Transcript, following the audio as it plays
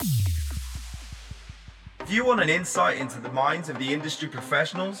If you want an insight into the minds of the industry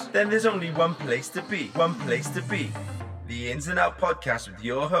professionals, then there's only one place to be. One place to be. The Ins and Out podcast with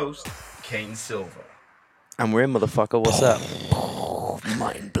your host, Kane Silver. And we're in, motherfucker. What's up?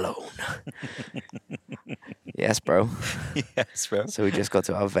 Mind blown. Yes, bro. Yes, bro. So we just got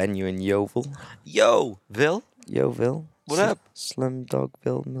to our venue in Yeovil. Vil? Yeovil. What up?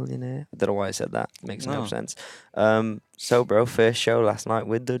 Slumdogville Millionaire. I don't know why I said that. Makes no No. sense. So, bro, first show last night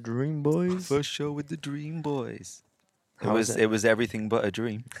with the Dream Boys. First show with the Dream Boys. How was it? It was everything but a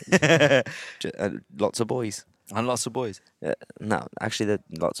dream. Lots of boys. And lots of boys. No, actually,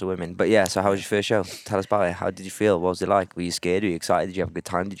 lots of women. But yeah, so how was your first show? Tell us about it. How did you feel? What was it like? Were you scared? Were you excited? Did you have a good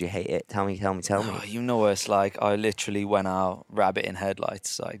time? Did you hate it? Tell me. Oh, you know what it's like. I literally went out rabbit in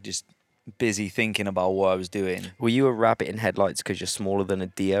headlights. Like just busy thinking about what I was doing. Were you a rabbit in headlights because you're smaller than a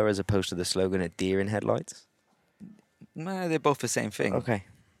deer as opposed to the slogan a deer in headlights? Nah, they're both the same thing. Okay.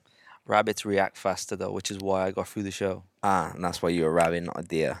 Rabbits react faster though, which is why I got through the show. Ah, and that's why you're a rabbit, not a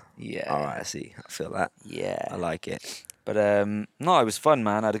deer. Yeah. All right, I see. I feel that. Yeah. I like it. But no, it was fun,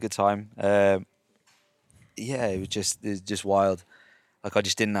 man. I had a good time. Yeah, it was just wild. Like I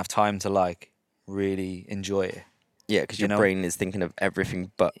just didn't have time to like really enjoy it. Yeah, because your know? brain is thinking of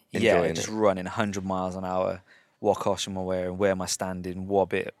everything but Yeah, enjoying just it. running 100 miles an hour. What costume am I wearing? Where am I standing? What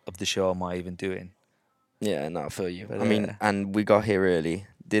bit of the show am I even doing? Yeah, no, I feel you. But, I mean, and we got here early,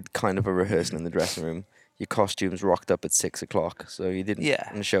 did kind of a rehearsal in the dressing room. Your costumes rocked up at 6 o'clock, so you didn't. Yeah.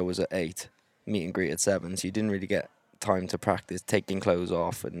 And the show was at 8. Meet and greet at 7, so you didn't really get time to practice taking clothes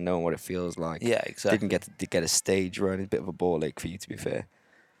off and knowing what it feels like. Yeah, exactly. Didn't get to get a stage run. It's a bit of a ball ache for you, to be fair.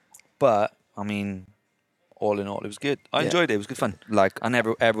 But I mean, all in all, it was good. I Yeah. enjoyed it. It was good fun. Like, And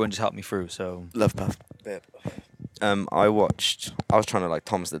everyone just helped me through. So Love Puff. I was trying to like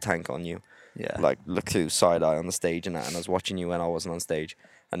Thomas the Tank on you. yeah, Like look through side eye on the stage and that, and I was watching you when I wasn't on stage.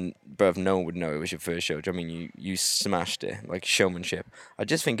 And bruv, no one would know it was your first show. Do you know what I mean, you smashed it, like showmanship. I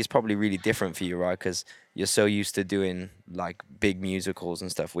just think it's probably really different for you, right? Because you're so used to doing like big musicals and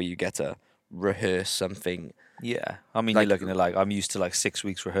stuff where you get to rehearse something. yeah. I mean, Like- you're looking at like I'm used to like 6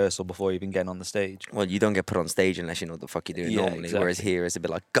 weeks rehearsal before even getting on the stage. Well, you don't get put on stage unless you know what the fuck you're doing Yeah, normally. Whereas exactly. here it's a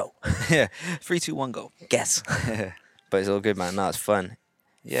bit like go, Yeah, 3, 2, 1, go. guess. But it's all good, man. No, it's fun.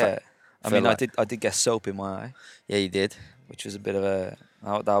 Yeah. I feel mean, like- I did get soap in my eye, Yeah, you did. which was a bit of a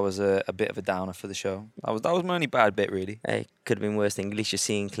bit of a downer for the show. That was my only bad bit, really. Hey, could have been worse thing. At least you're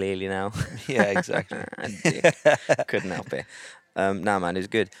seeing clearly now. Yeah, exactly. Couldn't help it. Nah, man, it was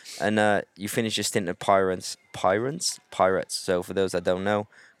good. And you finished your stint at Pirates. So for those that don't know,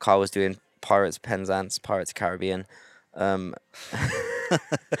 Carl was doing Pirates Penzance, Pirates Caribbean.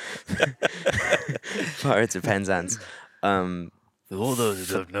 Pirates of Penzance. For all those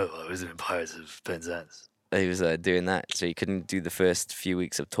who don't know, I was in Pirates of Penzance. He was doing that, so he couldn't do the first few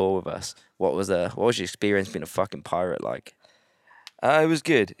weeks of tour with us. What was your experience being a fucking pirate like? It was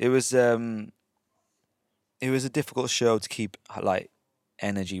good. It was a difficult show to keep like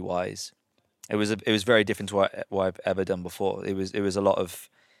energy wise. It was very different to what I've ever done before. It was a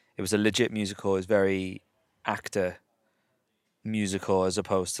legit musical. It was very actor musical as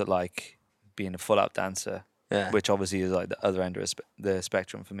opposed to like being a full out dancer, Yeah, which obviously is like the other end of the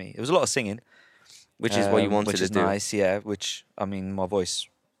spectrum for me. It was a lot of singing, which is what you wanted which to is do. nice. Yeah, which I mean, my voice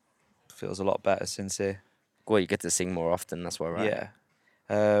feels a lot better since it. Well, you get to sing more often. That's why, right? Yeah.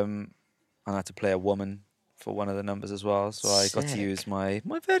 I had to play a woman for one of the numbers as well, so I got to Sick. use my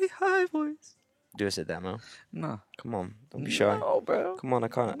very high voice. Do us a demo. No, Come on, don't be shy. No, bro. Come on, I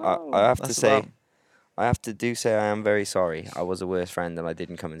can't. No, I have to that's say, about- I have to say I am very sorry. I was a worse friend and I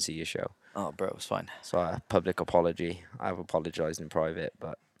didn't come and see your show. Oh, bro, it's fine. So a public apology. I have apologised in private,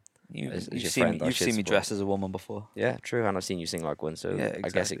 but As your You've seen friend, I you've should seen me support. dressed as a woman before. yeah, true. And I've seen you sing like one, so Yeah, I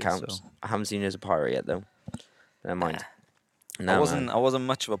guess it exactly, counts. so- I haven't seen you as a pirate yet, though. Never mind. I No, wasn't man. I wasn't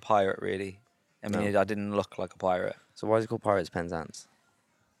much of a pirate really. I mean, No. I didn't look like a pirate So why is it called Pirates Penzance?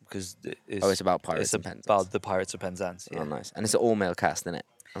 because It's about pirates It's and Penzance. about the Pirates of Penzance. Yeah. Oh, nice. And it's an all-male cast, isn't it?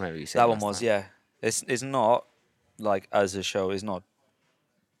 I remember you saying That one last was, time. yeah. It's not like as a show. It's not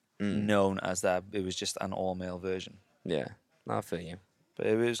Mm. known as that. It was just an all male version. Yeah. No, I feel you. But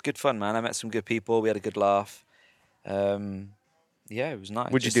it was good fun, man. I met some good people. We had a good laugh. Yeah, it was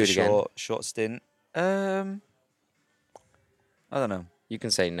nice. Would you Just do a it again? Short stint. I don't know. You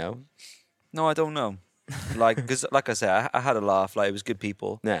can say no. No, I don't know. Because like I said, I had a laugh. Like it was good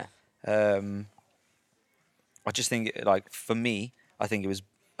people. Yeah. I just think, like for me, I think it was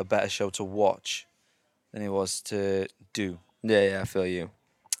a better show to watch than it was to do. Yeah, I feel you.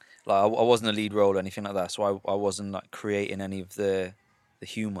 Like I wasn't a lead role or anything like that, so I wasn't like creating any of the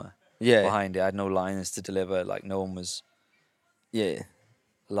humor Yeah. behind it. I had no lines to deliver. Like no one was Yeah.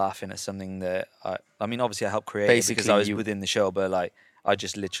 laughing at something that I mean, obviously I helped create it because Basically, I was you- within the show, but like I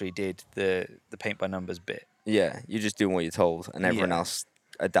just literally did the paint by numbers bit. Yeah, you're just doing what you're told, and everyone Yeah. else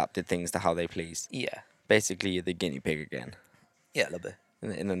adapted things to how they pleased. Yeah, Basically, you're the guinea pig again, yeah, a little bit.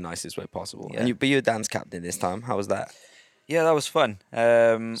 in the nicest way possible. Yeah. But you're a dance captain this time. How was that? Yeah, that was fun.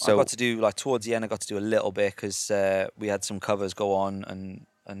 I So- got to do like towards the end. I got to do a little bit because we had some covers go on and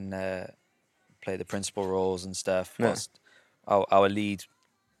play the principal roles and stuff. Yeah. Whilst our lead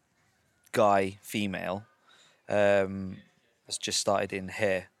guy, female, has just started in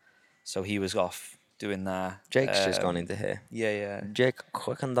hair, so he was off doing that. Jake's just gone into here. Yeah, yeah. Jake,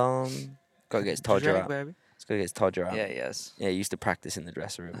 quick and down. Gotta get his todger Drake, out. baby. He's gotta get his todger out. Yeah, yes. Yeah, he used to practice in the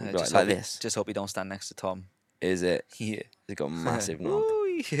dressing room. He'd be Just like hope he- this. Just hope he don't stand next to Tom. Is it? Yeah. He's got a massive knob.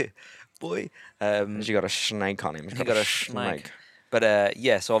 Ooh, yeah. Boy. He's got a snake on him. He's He got a snake. But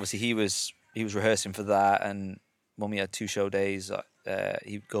yeah, so obviously he was rehearsing for that, and when we had 2 show days,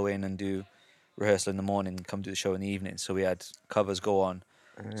 he'd go in and do rehearsal in the morning, and come do the show in the evening. So we had covers go on.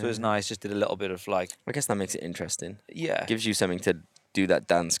 So it was nice. Just did a little bit of like, I guess that makes it interesting. yeah, Gives you something to do that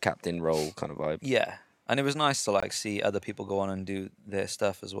dance captain role kind of vibe. yeah, and it was nice to like see other people go on and do their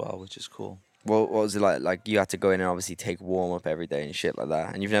stuff as well, which is cool. Well, what was it like? Like you had to go in and obviously take warm up every day and shit like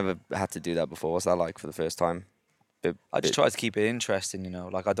that. And you've never had to do that before. What's that like for the first time? I just tried to keep it interesting, you know.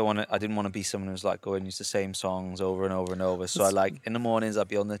 Like I didn't want to be someone who's like going use the same songs over and over and over. So I like in the mornings I'd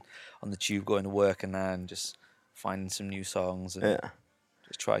be on the tube going to work and then just finding some new songs and Yeah.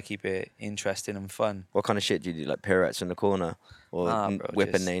 just try to keep it interesting and fun. What kind of shit do you do? Like pirouettes in the corner or Nah, bro,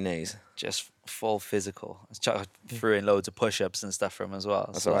 whipping just- nays? Just full physical. I threw in loads of push-ups and stuff for him as well.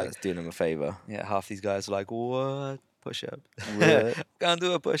 That's So alright. like, That's doing them a favor. yeah, half these guys are like, what push-up? What? Can't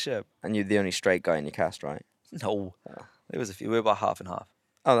do a push-up. And you're the only straight guy in your cast, right? No, there was a few. We were about half and half.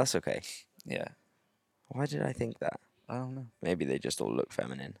 Oh, that's okay. Yeah, Why did I think that? I don't know. Maybe they just all look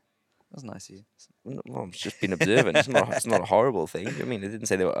feminine. That's nice of you. Well, I'm just been observant. It's not a horrible thing. I mean, it didn't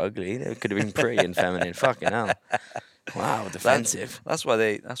say they were ugly. They could have been pretty and feminine. Fucking hell. Wow, defensive. That's why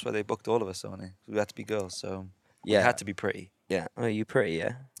they booked all of us, only. We had to be girls, so we Yeah. had to be pretty. Yeah. Oh, you pretty,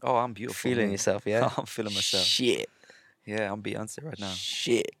 yeah? Oh, I'm beautiful. Feeling man. yourself, yeah? I'm feeling myself. Shit. Yeah, I'm Beyonce right now.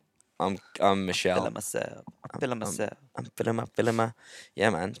 Shit. I'm Michelle. Feeling myself. I'm feeling myself. I'm feeling my.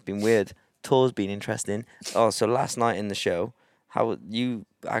 Yeah, man. It's been weird. Tour's been interesting. Oh, so last night in the show, how you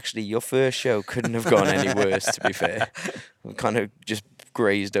actually your first show couldn't have gone any worse. To be fair, we kind of just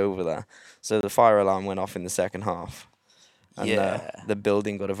grazed over that. So the fire alarm went off in the second half, and Yeah. the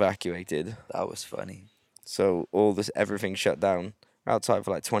building got evacuated. That was funny. So everything shut down. We're outside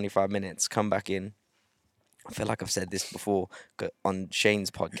for like 25 minutes. Come back in. I feel like I've said this before on Shane's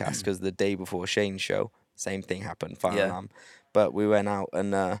podcast because the day before Shane's show, same thing happened. Fire Yeah. alarm. But we went out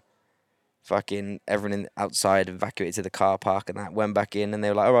and fucking everyone outside evacuated to the car park and that went back in and they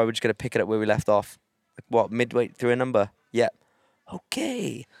were like, all right, we're just gonna pick it up where we left off. Like, what, midway through a number? Yep.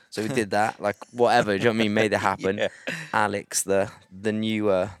 Okay. So we did that. Like whatever. Do you know what I mean? Made it happen. Yeah. Alex, the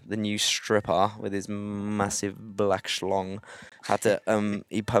new stripper with his massive black schlong, had to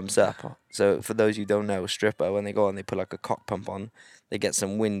he pumps up. So for those who don't know, stripper when they go on, they put like a cock pump on. They get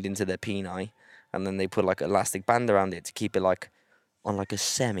some wind into their peni, and then they put like an elastic band around it to keep it like on like a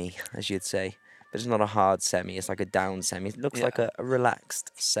semi, as you'd say. But it's not a hard semi. It's like a down semi. It looks Yeah. like a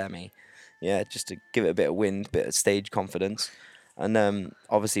relaxed semi. Yeah, just to give it a bit of wind, bit of stage confidence. And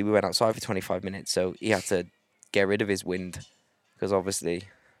obviously we went outside for 25 minutes, so he had to get rid of his wind because obviously,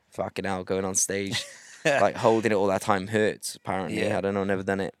 fucking hell, going on stage, like holding it all that time hurts. Apparently, Yeah. I don't know, never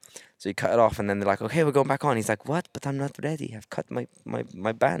done it. So he cut it off, and then they're like, "Okay, we're going back on." He's like, "What? But I'm not ready. I've cut my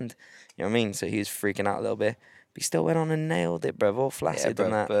band." You know what I mean? So he was freaking out a little bit, but he still went on and nailed it, bruv. All flaccid yeah,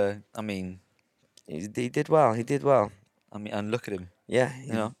 and that. but I mean, He did well. He did well. and look at him. Yeah, he's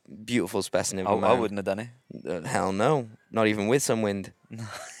You know? beautiful specimen. I, of a I man. wouldn't have done it. Hell no, not even with some wind.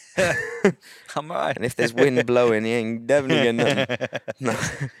 I'm alright. And if there's wind blowing, he ain't definitely getting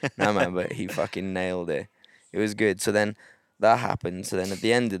nothing. No, man, but he fucking nailed it. It was good. So then that happened. So then at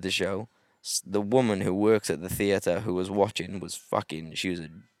the end of the show, the woman who works at the theater who was watching was fucking. She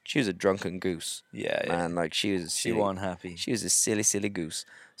was a drunken goose, Yeah, yeah. man. Like she was. She silly. wasn't happy. She was a silly goose.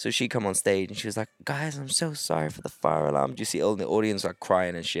 So she come on stage and she was like, "Guys, I'm so sorry for the fire alarm." Do you see all the audience like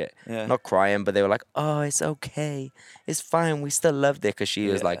crying and shit? Yeah. Not crying, but they were like, "Oh, it's okay. It's fine. We still loved it." Because she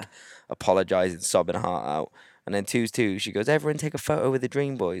was like Yeah. apologizing, sobbing her heart out. And then two, she goes, "Everyone take a photo with the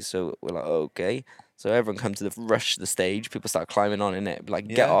Dream Boys." So we're like, "Okay." So everyone come to rush the stage. People start climbing on in it. Like,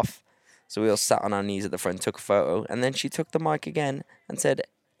 get Yeah. off. So we all sat on our knees at the front, took a photo. And then she took the mic again and said,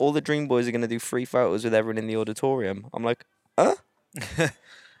 "All the Dream Boys are going to do free photos with everyone in the auditorium." I'm like, "Huh?"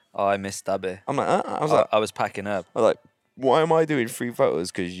 Oh, I missed that bit. I'm like, "Huh?" I was like, I was packing up. I was like, Why am I doing free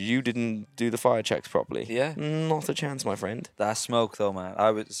photos? Because you didn't do the fire checks properly. Yeah. Not a chance, my friend. That smoke though, man.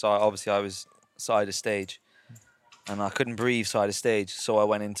 I was side of stage, and I couldn't breathe side of stage, so I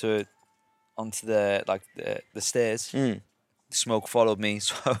went onto the stairs. Mm. The smoke followed me,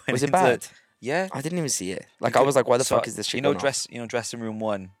 so I went Was it into bad? Yeah. I didn't even see it. Like, You I was like, why the so, fuck is this shit going on? dressing room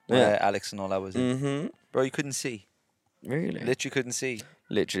 1 Yeah. where Alex and all that was in. Mm-hmm. Bro, you couldn't see. Really? Literally couldn't see.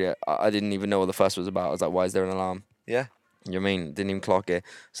 Literally, I didn't even know what the fuss was about. I was like, why is there an alarm? Yeah. You know what I mean? Didn't even clock it.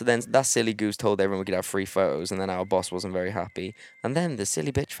 So then that silly goose told everyone we could have free photos, and then our boss wasn't very happy. And then the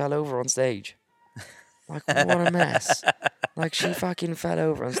silly bitch fell over on stage. Like, what a mess. Like, she fucking fell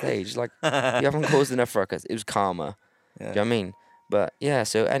over on stage. Like, you haven't caused enough ruckus. It was karma. Do you know what I mean? But yeah,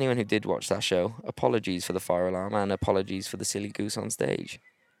 so anyone who did watch that show, apologies for the fire alarm and apologies for the silly goose on stage.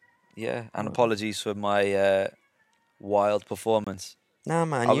 Yeah. And apologies for my wild performance. Nah,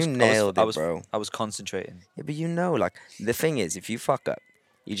 man, you nailed it, bro. I was concentrating. Yeah, but you know, like, the thing is, if you fuck up,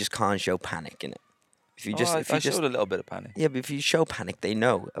 you just can't show panic in it. If you just, I showed a little bit of panic. yeah, but if you show panic, they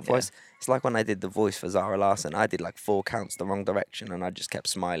know. Otherwise, it's like when I did the voice for Zara Larsson. I did like 4 counts the wrong direction, and I just kept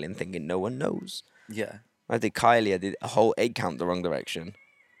smiling, thinking no one knows. Yeah. I did Kylie. I did a whole 8 count the wrong direction.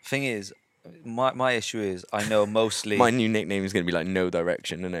 Thing is, my issue is I know mostly. My new nickname is gonna be like No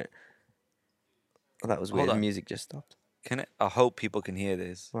Direction, isn't it? Oh, that was Hold weird. The on. music just stopped. I hope people can hear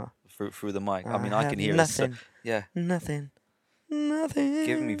this What? through the mic. I mean, I have can hear nothing. it. Yeah. Nothing.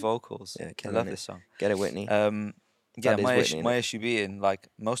 Giving me vocals. Yeah, I killing love it. this song. Get it, Whitney. Yeah, That is my Whitney, innit? my issue being like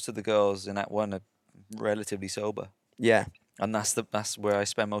most of the girls in Act 1 are relatively sober, Yeah, and that's where I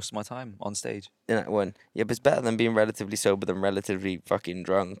spend most of my time on stage. in that one. Yeah, but it's better than being relatively sober than relatively fucking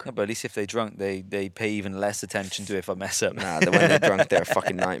drunk. Yeah, but at least if they're drunk, they pay even less attention to if I mess up. Nah, when they're drunk, they're a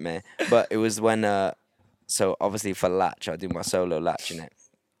fucking nightmare. But it was when, so obviously for Latch, I do my solo Latch in it.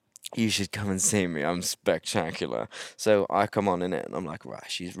 You should come and see me. I'm spectacular. So I come on in it, and I'm like, right,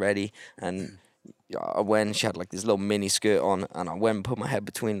 she's ready. And I went, she had like this little mini skirt on, and I went and put my head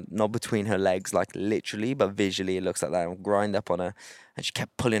not between her legs, like literally, but visually it looks like that. And grind up on her, and she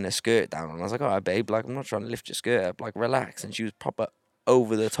kept pulling her skirt down. And I was like, all right, babe, like, I'm not trying to lift your skirt up, like, relax. And she was proper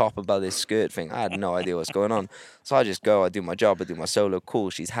over the top about this skirt thing. I had no idea what's going on. So I just go, I do my job, I do my solo, cool,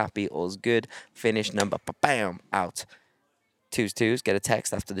 she's happy, all's good, finish number, bam, out. Twos, get a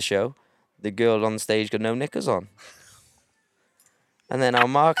text after the show. The girl on stage got no knickers on. And then our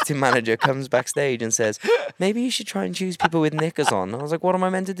marketing manager comes backstage and says, maybe you should try and choose people with knickers on. I was like, what am I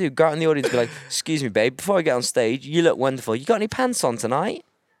meant to do? Go out in the audience and be like, excuse me, babe, before I get on stage, you look wonderful. You got any pants on tonight?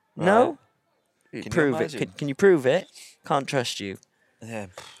 No? Can you Prove it. imagine? Can you prove it? Can't trust you. Yeah,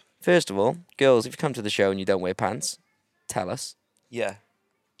 First of all, girls, if you come to the show and you don't wear pants, tell us. yeah.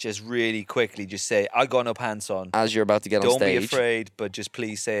 Just really quickly, just say I got no pants on. As you're about to get on Don't stage. be afraid, but just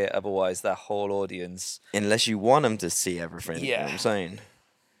please say it. Otherwise, that whole audience. Unless you want them to see everything. You know what Yeah. I'm saying?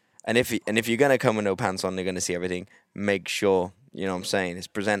 And if you're going to come with no pants on, they're going to see everything. Make sure, you know what I'm saying, it's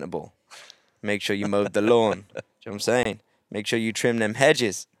presentable. Make sure you mowed the lawn. You know what I'm saying? Make sure you trim them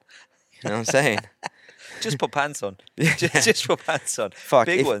hedges. You know what I'm saying? Just put pants on. Just put pants on. Fuck,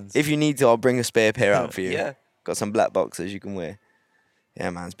 Big ones. if you need to, I'll bring a spare pair out for you. Yeah. Got some black boxers you can wear. Yeah,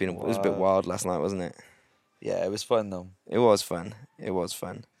 man, it was a bit wild last night, wasn't it? Yeah, it was fun though. It was fun. It was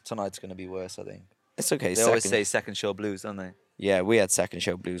fun. Tonight's gonna be worse, I think. It's okay. They always say second show blues, don't they? Yeah, we had second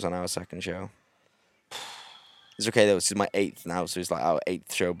show blues on our second show. It's okay though. This is my 8th now, so it's like our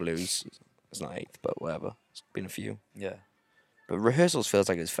 8th show blues. It's not 8th, but whatever. It's been a few. Yeah. But rehearsals feels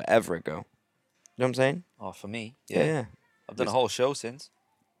like it's forever ago. You know what I'm saying? Oh, for me, Yeah. I've done a whole show since.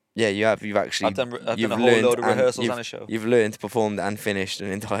 Yeah, you have. You've actually. I've done you've a whole learned load of and rehearsals you've- and a show. You've learned, performed, and finished an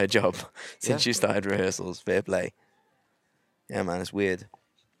entire job since Yeah. you started rehearsals. Fair play. Yeah, man, it's weird.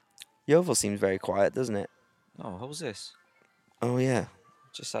 Yeovil seems very quiet, doesn't it? Oh, what was this? Oh yeah,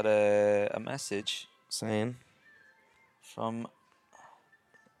 Just had a message saying. from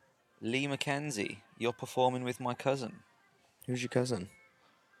Lee Mackenzie. You're performing with my cousin. Who's your cousin?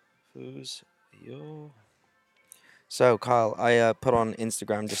 Who's your? So, Kyle, I put on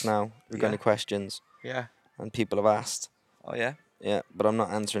Instagram just now. We've got Yeah. any questions, Yeah. and people have asked. Oh yeah. Yeah, but I'm not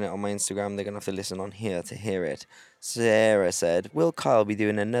answering it on my Instagram. They're going to have to listen on here to hear it. Sarah said, will Kyle be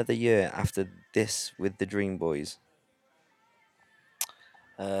doing another year after this with the Dream Boys?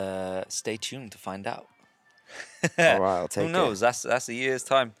 Stay tuned to find out. All right, I'll take Who knows? That's a year's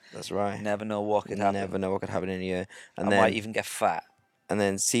time. it. That's right. Never know what could happen. Never know what could happen in a year. I And might even get fat. And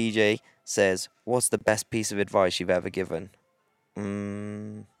then CJ says, what's the best piece of advice you've ever given?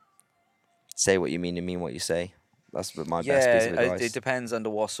 Say what you mean and mean what you say. That's my best piece of Yeah, advice. it depends under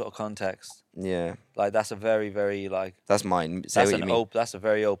what sort of context. Yeah, Like that's a very, very like that's mine. Say that's what you mean. that's a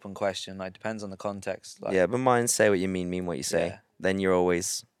very open question. Like depends on the context. Like Yeah, but mine, say what you mean what you say. Yeah. Then you're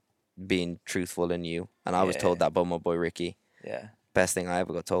always being truthful in you. And I was told Yeah. that by my boy Ricky. yeah. Best thing I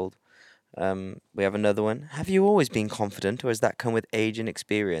ever got told. We have another one. Have you always been confident, or has that come with age and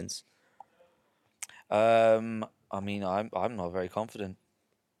experience? I mean, I'm not very confident.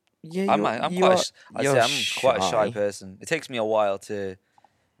 Yeah, I'm you quite. are, I'd you're say I'm quite a shy shy. person. It takes me a while to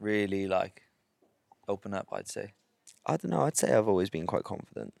really like open up. I'd say I don't know. I'd say I've always been quite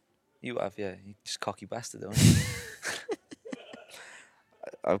confident. you have, yeah. You just cocky bastard, don't you?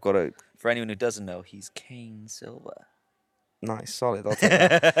 I've got a For anyone who doesn't know, he's Kane Silver. nice, solid. I'll take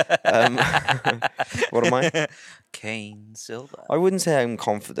that. What am I? Kane Silver. I wouldn't say I'm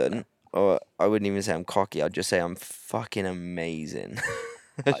confident, or I wouldn't even say I'm cocky. I'd just say I'm fucking amazing.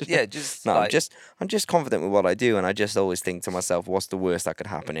 Yeah, just No, like, I'm just confident with what I do, and I just always think to myself, what's the worst that could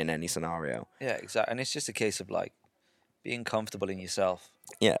happen in any scenario? yeah, exactly. And it's just a case of like being comfortable in yourself.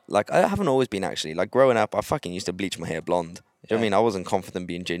 Yeah, like I haven't always been actually. Like growing up, I fucking used to bleach my hair blonde. Do you know what I Yeah. mean? I wasn't confident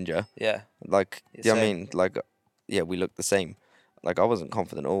being ginger. Yeah, Like, Yeah, do you know what I same. mean? Like, yeah, we look the same. Like I wasn't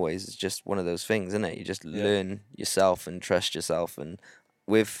confident always. It's just one of those things, isn't it? You just Yeah. learn yourself and trust yourself. And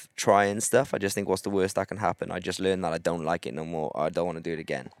with trying stuff, I just think, what's the worst that can happen? I just learned that I don't like it no more. I don't want to do it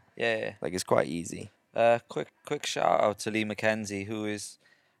again. yeah. Like it's quite easy. Quick shout out to Lee Mackenzie, who is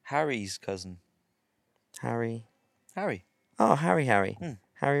Harry's cousin. Harry. Harry. Oh, Harry. Hmm.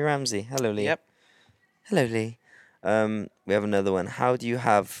 Harry Ramsey. Hello, Lee. Yep. Hello, Lee. We have another one. How do you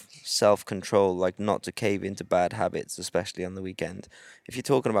have self-control, like not to cave into bad habits, especially on the weekend? If you're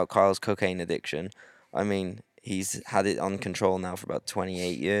talking about Kyle's cocaine addiction, I mean, he's had it on control now for about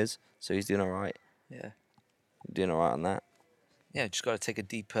 28 years, so he's doing all right. Yeah. Doing all right on that. Yeah, just got to take a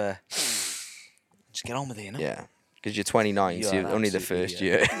deep. Just get on with it, you know. Yeah, because you're 29, You so are you're an only the absolute first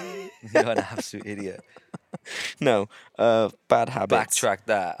year. You're an absolute idiot. No, bad habits. Backtrack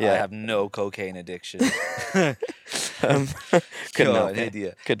that. I Yeah. have no cocaine addiction. Um, couldn't You're help an it.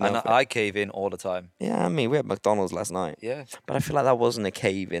 idiot. Couldn't And help it. I cave in all the time. Yeah, I mean, we had McDonald's last night, Yeah. but I feel like that wasn't a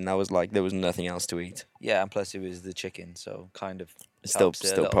cave in. That was like there was nothing else to eat. Yeah, and plus it was the chicken, so kind of Still, helps it a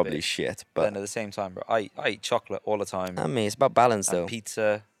still little probably bit. shit. But then But at the same time, bro, I eat chocolate all the time. I mean, it's about balance, And though.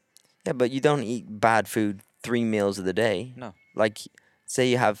 pizza. Yeah, but you don't eat bad food 3 meals of the day. No. Like, say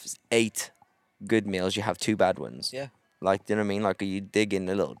you have 8 good meals, you have 2 bad ones. Yeah. Like, do you know what I mean? Like, you dig in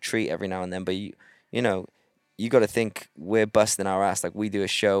a little treat every now and then, but you know, you got to think we're busting our ass. Like, we do a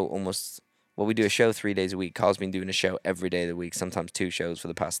show we do a show 3 days a week. Carl's been doing a show every day of the week, sometimes 2 shows for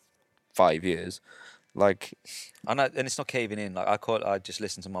the past 5 years. Like, And it's not caving in. Like I just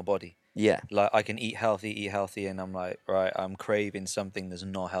listen to my body. yeah, Like I can eat healthy, and I'm like, right, I'm craving something that's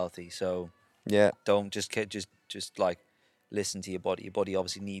not healthy. So yeah, don't just like listen to your body. Your body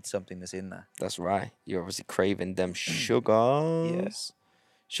obviously needs something that's in there. that's right. You're obviously craving them sugars.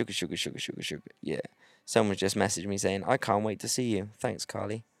 Sugar. Yeah. Someone just messaged me saying, I can't wait to see you. Thanks,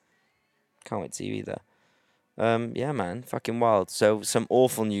 Carly. Can't wait to see you either. Yeah, man. Fucking wild. So, some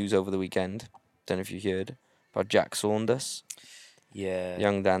awful news over the weekend. Don't know if you heard about Jack Saunders, Yeah.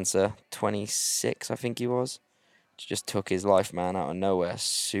 young dancer, 26, I think he was. Just took his life, man, out of nowhere.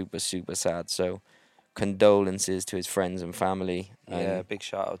 Super, super sad. So, condolences to his friends and family. Yeah. Big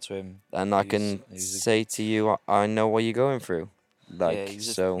shout out to him. And I He's- can he's a- say to you, I know what you're going through. Like, yeah, he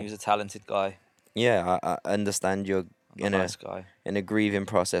was so, a talented guy. yeah, I understand you're A nice guy. in a grieving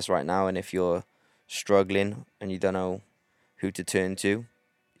process right now, and if you're struggling and you don't know who to turn to,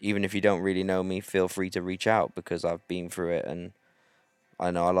 even if you don't really know me, feel free to reach out, because I've been through it, and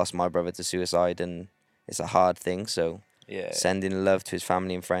I know I lost my brother to suicide, and it's a hard thing. So Yeah. sending love to his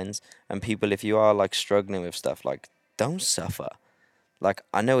family and friends, and people, if you are like struggling with stuff, like, don't suffer. Like,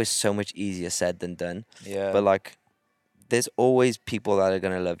 I know it's so much easier said than done, Yeah. but like, there's always people that are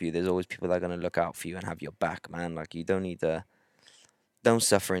gonna love you. There's always people that are gonna look out for you and have your back, man. Like, you don't need to. Don't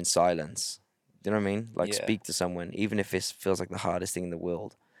suffer in silence. Do you know what I mean? Like, Yeah. speak to someone, even if it feels like the hardest thing in the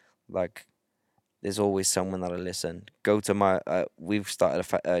world. Like, there's always someone that'll listen. Go to my. We've started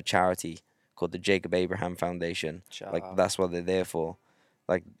a charity called the Jacob Abraham Foundation. Shout Like, out. that's what they're there for.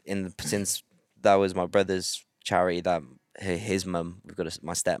 Like, since that was my brother's charity that his mum,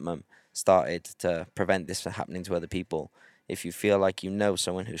 my stepmom, started to prevent this from happening to other people. If you feel like you know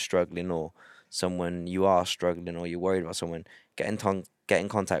someone who's struggling, or someone you are struggling, or you're worried about someone, get in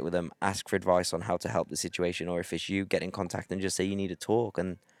contact with them, ask for advice on how to help the situation, or if it's you, get in contact and just say you need to talk,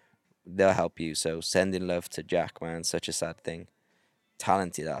 and they'll help you. So sending love to Jack, man. Such a sad thing.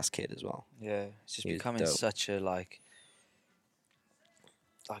 Talented ass kid as well. Yeah, it's just He was becoming dope. such a like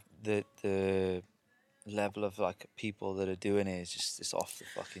the level of like people that are doing it is just it's off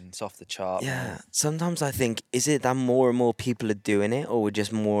the chart, Yeah, man. sometimes I think, is it that more and more people are doing it, or we're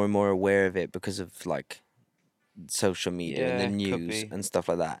just more and more aware of it because of like social media and the Yeah, could news be. and stuff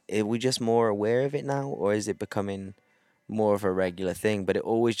like that? Are we just more aware of it now, or is it becoming more of a regular thing? But it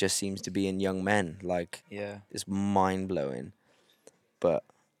always just seems to be in young men. Like, Yeah. it's mind blowing. But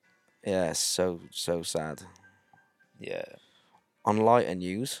yeah, it's so sad. Yeah. On lighter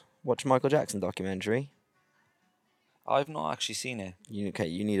news, watch Michael Jackson documentary. I've not actually seen it. You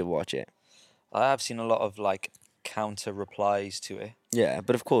need to watch it. I have seen a lot of like counter replies to it. Yeah,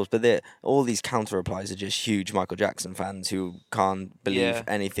 but of course, all these counter replies are just huge Michael Jackson fans who can't believe Yeah.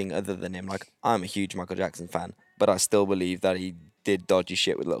 anything other than him. Like, I'm a huge Michael Jackson fan, but I still believe that he did dodgy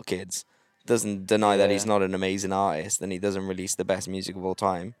shit with little kids. Doesn't deny that he's Yeah. not an amazing artist and he doesn't release the best music of all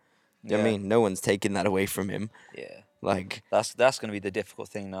time. Do you know what I Yeah. mean? No one's taking that away from him. Yeah. Like, That's going to be the difficult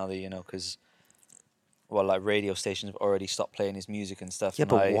thing now that because well, like radio stations have already stopped playing his music and stuff. yeah, and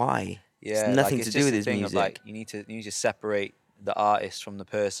but why? Yeah, It's nothing like, to it's do just with the his thing music. of like you need to separate the artist from the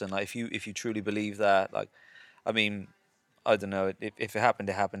person. Like if you truly believe that, like, I mean, I don't know. If it happened,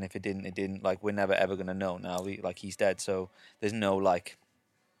 it happened. If it didn't, it didn't. Like we're never ever gonna know now. Like he's dead, so there's no like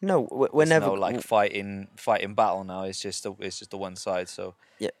No, we're there's never. no like fighting battle now. It's just the one side. So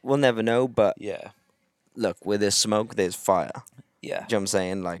Yeah, we'll never know. But yeah, look, where there's smoke, there's fire. yeah, Do you know what I'm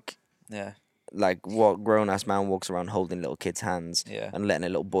saying? yeah, Like, what grown ass man walks around holding little kids' hands yeah, and letting a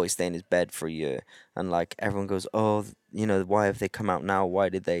little boy stay in his bed for a year? And like, everyone goes, oh, why have they come out now? Why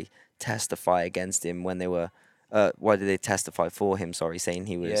did they testify against him when they were? Why did they testify for him? Sorry, saying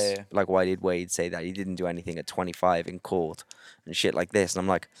he was yeah, like, why did Wade say that he didn't do anything at 25 in court and shit like this? And I'm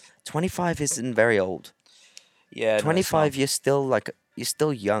like, 25 isn't very old. yeah. No, it's 25, not. you're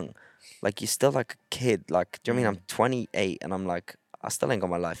still young, like you're still like a kid. Like, do you know what I mean? Mm. I'm 28 and I'm like, I still ain't got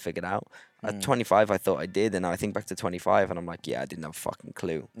my life figured out. At Mm. 25, I thought I did, and now I think back to 25, and I'm like, yeah, I didn't have a fucking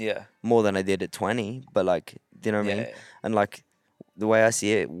clue. Yeah, More than I did at 20, but like, do you know what I mean? yeah, And like, the way I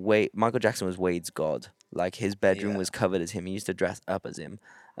see it, Michael Jackson was Wade's god. Like, his bedroom Yeah. was covered as him. He used to dress up as him,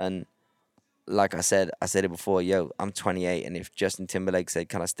 and like I said it before, yo, I'm 28, and if Justin Timberlake said,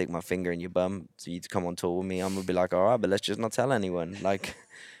 "Can I stick my finger in your bum so you to come on tour with me?" I'm gonna be like, all right, but let's just not tell anyone. Like,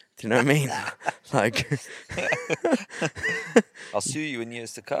 do you know what I mean? Like, I'll sue you in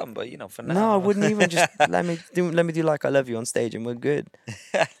years to come, but for now. no, I wouldn't even. Just let me do like I love you on stage, and we're good.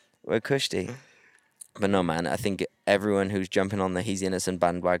 We're cushy. But no, man, I think everyone who's jumping on the he's innocent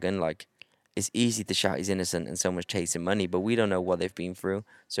bandwagon, like, it's easy to shout he's innocent and someone's chasing money, but we don't know what they've been through.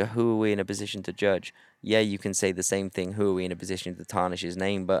 So who are we in a position to judge? Yeah, you can say the same thing. Who are we in a position to tarnish his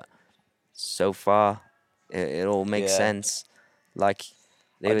name? But so far, it all makes Yeah. sense. Like,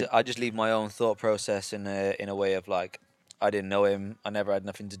 I just leave my own thought process in a way of like, I didn't know him. I never had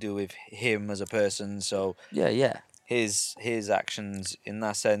nothing to do with him as a person. So yeah. his actions in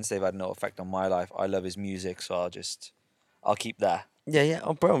that sense, they've had no effect on my life. I love his music, so I'll keep that. Yeah.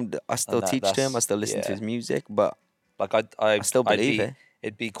 Oh, bro, I still teach to him. I that's- still listen to yeah. his music, but Like I still believe it.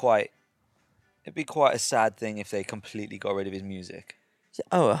 It'd be quite a sad thing if they completely got rid of his music.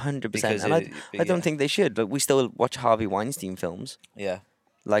 oh, 100%. Because And I don't yeah. think they should. Like, we still watch Harvey Weinstein films. Yeah,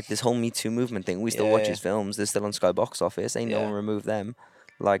 Like, this whole Me Too movement thing, we still watch Yeah. his films. They're still on Sky Box Office. Ain't no Yeah. one removed them.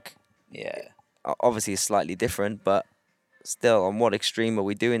 Like, yeah, obviously it's slightly different, but still, on what extreme are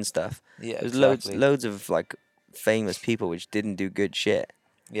we doing stuff? yeah. There's Exactly. loads of like famous people which didn't do good shit,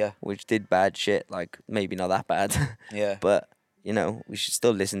 Yeah, which did bad shit. Like, maybe not that bad, yeah, but we should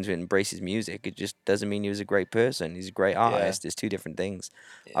still listen to it and embrace his music. It just doesn't mean he was a great person. He's a great artist. It's two different things.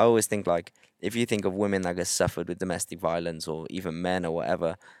 Yeah. I always think, like, if you think of women that have suffered with domestic violence, or even men or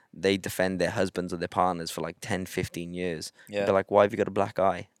whatever, they defend their husbands or their partners for like 10, 15 years. Yeah. They're like, why have you got a black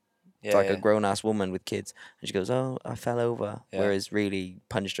eye? yeah. Like yeah. a grown ass woman with kids, and she goes, "Oh, I fell over," Yeah. whereas really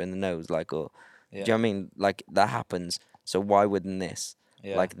punched her in the nose, like, or Yeah. do you know what I mean? Like, that happens. So why wouldn't this?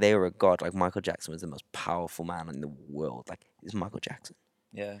 Yeah. Like, they were a god. Like, Michael Jackson was the most powerful man in the world. Like, he's Michael Jackson.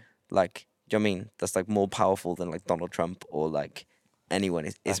 Yeah. Like, do you know what I mean? That's like more powerful than like Donald Trump or like anyone.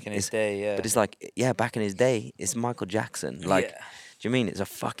 Back in his day, yeah. But it's like, yeah, back in his day, it's Michael Jackson. Like, Yeah. do you mean it's a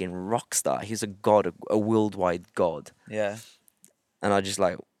fucking rock star? He's a god, a worldwide god. Yeah. And I just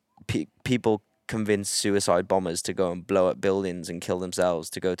like people convince suicide bombers to go and blow up buildings and kill themselves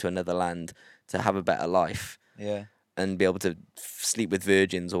to go to another land to have a better life Yeah. and be able to sleep with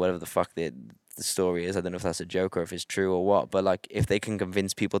virgins or whatever the fuck the story is. I don't know if that's a joke or if it's true or what, but like, if they can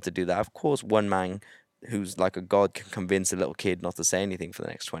convince people to do that, of course one man who's like a god can convince a little kid not to say anything for the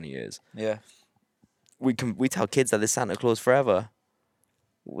next 20 years. Yeah. We tell kids that there's Santa Claus forever.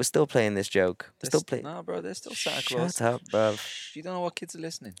 We're still playing this joke. We're still playing. No, bro, they're still Santa Claus. Shut up, bruv. Shh, you don't know what kids are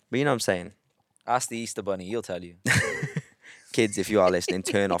listening. But you know what I'm saying? Ask the Easter Bunny, he'll tell you. Kids, if you are listening,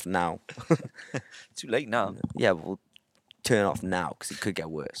 turn off now. Too late now. Yeah, well, turn off now because it could get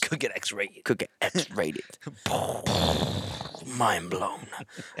worse. Could get X-rated. Could get X-rated. Mind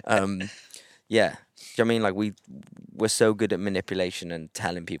blown. Yeah. Do you know what I mean? Like we're so good at manipulation and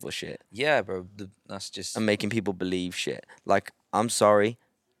telling people shit Yeah, bro. That's just. and making people believe shit. Like, I'm sorry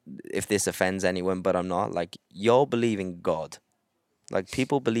if this offends anyone, but I'm not. Like, y'all believe in God. Like,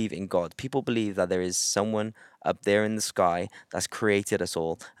 people believe in God. People believe that there is someone up there in the sky that's created us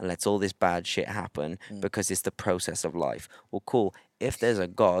all and lets all this bad shit happen because it's the process of life. Well, cool. If there's a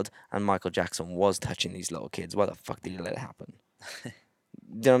God and Michael Jackson was touching these little kids, why the fuck did he let it happen? You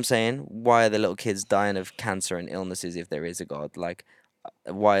know what I'm saying? Why are the little kids dying of cancer and illnesses if there is a God? Like,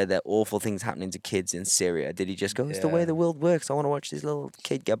 why are there awful things happening to kids in Syria? Did he just go, it's the way Yeah. the world works. I want to watch this little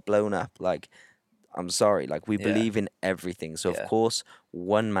kid get blown up. Like, I'm sorry. Like, we Yeah. believe in everything. So, Yeah. of course,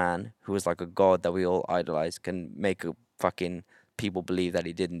 one man who is like a God that we all idolize can make a fucking people believe that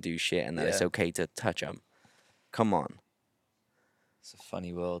he didn't do shit and that it's Yeah. okay to touch him. Come on. It's a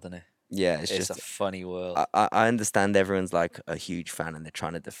funny world, isn't it? Yeah, it's It's just a funny world. I understand everyone's like a huge fan and they're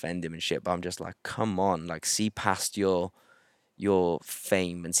trying to defend him and shit, but I'm just like, come on, like see past your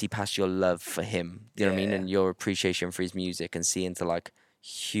fame and see past your love for him. You know what I mean? Yeah. And your appreciation for his music and see into like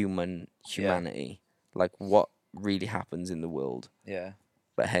humanity. Like what really happens in the world. Yeah.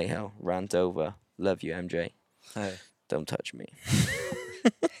 But hey ho, rant over. Love you, MJ. Hey. Don't touch me.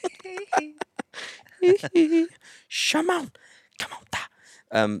 Come on. Come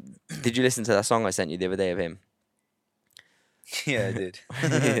on. Did you listen to that song I sent you the other day of him? Yeah, I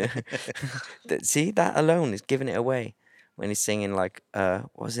did. See, that alone is giving it away when he's singing like, what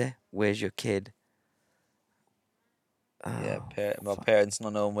was it? Where's your kid? Yeah, Oh, my parents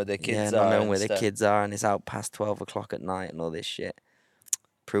not knowing where their kids yeah, are. not knowing and where their stuff. kids are, and it's out past 12 o'clock at night and all this shit.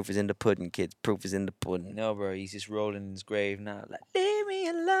 Proof is in the pudding, kids. Proof is in the pudding. No, bro, he's just rolling in his grave now. Like, leave me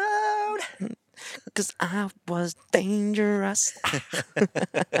alone. Cause I was dangerous.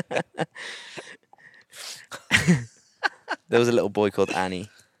 There was a little boy called Annie.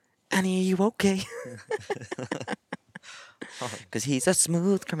 Annie, are you okay? Because he's a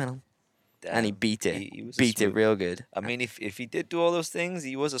smooth criminal. And he Damn, beat it. he was a beat it smooth- real good. I mean, if he did do all those things,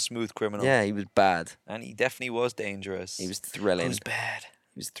 he was a smooth criminal. Yeah, he was bad. And he definitely was dangerous. He was thrilling. Who's bad?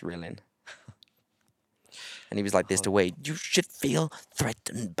 He was thrilling. And he was like this the way, you should feel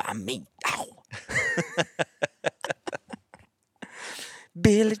threatened by me. Ow.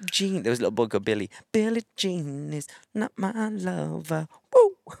 Billie Jean. There was a little boy called Billy. Billie Jean is not my lover.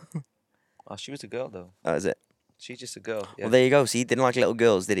 Woo. Oh, she was a girl, though. That was it. She's just a girl. Yeah. Well, there you go. See, he didn't like little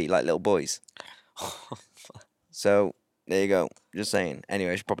girls, did he? Like little boys. So, there you go. Just saying.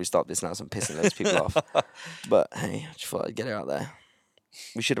 Anyway, I should probably stop this now so I'm pissing those people off. But, hey, I just thought I'd get it out there.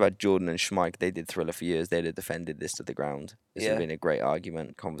 We should have had Jordan and Schmeich. They did Thriller for years. They'd have defended this to the ground. This would Yeah. have been a great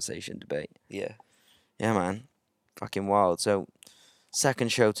argument, conversation, debate. Yeah. Yeah, man. Fucking wild. So,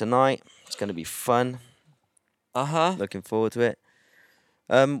 second show tonight. It's going to be fun. Uh-huh. Looking forward to it.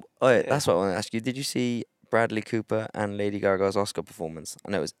 Oh, yeah, Yeah. that's what I want to ask you. Did you see Bradley Cooper and Lady Gaga's Oscar performance?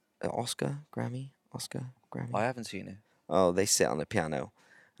 I know it was Oscar, Grammy. I haven't seen it. Oh, they sit on the piano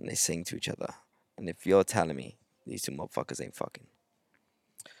and they sing to each other. And if you're telling me these two motherfuckers ain't fucking.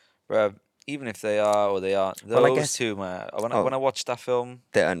 Bro, even if they are or they aren't, those Well, I guess- two, man. When Oh. I watched that film,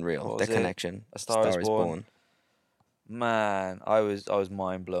 They're unreal. What Their was it? connection. A Star is Born. man, I was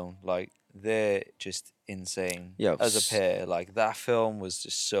mind blown. Like, they're just insane Yeah, as a pair. Like, that film was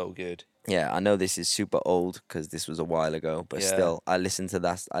just so good. Yeah, I know this is super old because this was a while ago, but Yeah. still, I listened to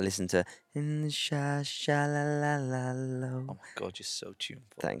that. I listened to In the Sha La La La Oh Lo. my god, just so tuneful.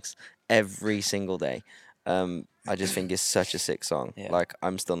 Thanks. Every single day. I just think it's such a sick song. Yeah. Like,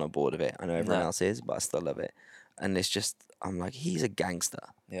 I'm still not bored of it. I know everyone No. else is, but I still love it. And it's just, I'm like, he's a gangster.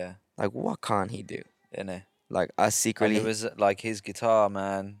 Yeah, Like, what can't he do? innit? Like, I And secretly. it was like his guitar,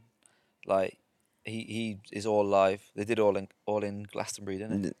 man. Like, he is all live. They did all in Glastonbury,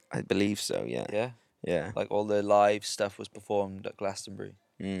 didn't it? I believe so, yeah. Yeah, Yeah. like all the live stuff was performed at Glastonbury.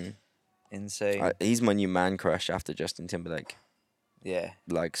 Mm. Insane. He's my new man crush after Justin Timberlake. Yeah,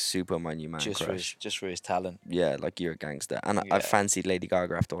 Like, super my new man crush. just for his talent. Yeah, like you're a gangster. And I Yeah. fancied Lady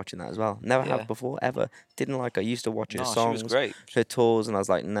Gaga after watching that as well. Never Yeah. have before, ever. Didn't like her. Used to watch her No, she songs, was great. her tours, and I was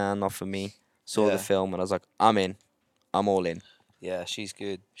like, nah, not for me. Saw Yeah. the film and I was like, I'm in. I'm all in. Yeah, she's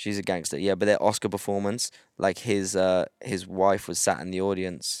good. She's a gangster. Yeah, but their Oscar performance, like his wife was sat in the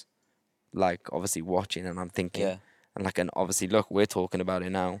audience, like obviously watching, and I'm thinking, Yeah, and obviously, look, we're talking about it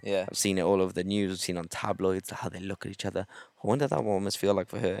now. yeah. I've seen it all over the news. I've seen on tabloids how they look at each other. I wonder what that one must feel like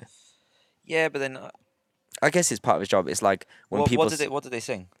for her. Yeah, but then I guess it's part of his job. It's like when people what did they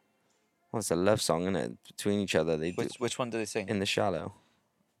sing? Well, it's a love song, isn't it? Between each other, they do Which one do they sing? in the shallow.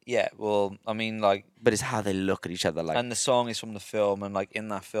 Yeah, well, I mean, like, But it's how they look at each other, like and the song is from the film, and like in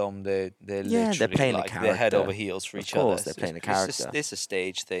that film, they're Yeah, they're literally playing a like they're head over character. heels for Of each course, other. they're So playing a it's character. It's a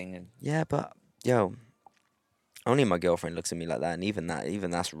stage thing, and yeah, but yo, only my girlfriend looks at me like that, and even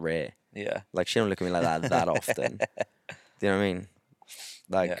that's rare. yeah, Like she don't look at me like that often. Do you know what I mean?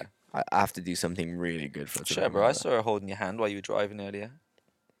 Like Yeah. I have to do something really good for it to sure, look bro. I like that. saw her holding your hand while you were driving earlier.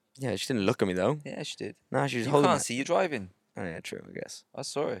 Yeah, she didn't look at me though. Yeah, she did. No, she was You holding. can't see you driving. Oh yeah, true. I guess. I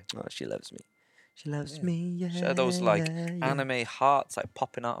saw it. Oh, she loves me. She loves Yeah. me. Yeah. She had those like yeah. anime hearts like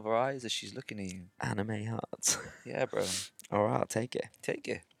popping out of her eyes as she's looking at you. anime hearts. Yeah, bro. All right, I'll take it. Take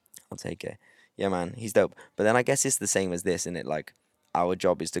it. I'll take it. Yeah, man, he's dope. But then I guess it's the same as this, isn't it? Like our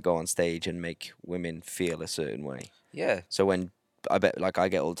job is to go on stage and make women feel a certain way. Yeah. So when I bet, like I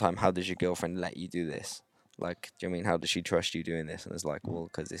get all the time, how does your girlfriend let you do this? Like, do you know what I mean, how does she trust you doing this? And it's like, well,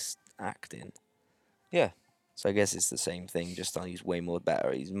 because it's acting. Yeah. So I guess it's the same thing. Just he's way more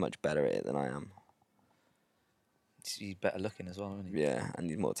better. He's much better at it than I am. He's better looking as well, isn't he? Yeah, and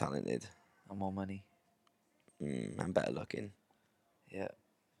he's more talented. And more money. And better looking. Yeah.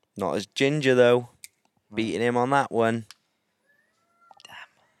 Not as ginger though. No. Beating him on that one.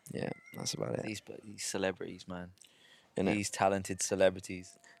 Damn. Yeah, that's about it. These celebrities, man. Innit? These talented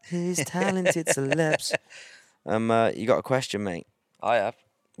celebrities. These talented celebs. You got a question, mate? I have.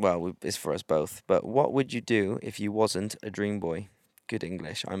 Well, it's for us both. But what would you do if you wasn't a dream boy? Good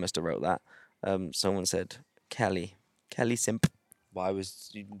English. I must have wrote that. Someone said Kelly Simp. Well, I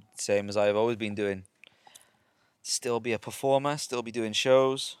was same as I've always been doing. Still be a performer. Still be doing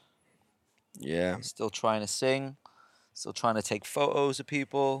shows. Yeah. Still trying to sing. Still trying to take photos of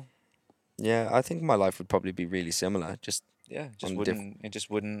people. Yeah, I think my life would probably be really similar. Just Yeah, just On it just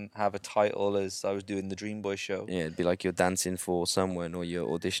wouldn't have a title as I was doing the Dream Boy show. yeah, it'd be like you're dancing for someone, or you're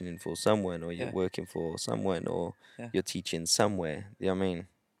auditioning for someone, or you're Yeah. working for someone, or Yeah. you're teaching somewhere. You know what I mean?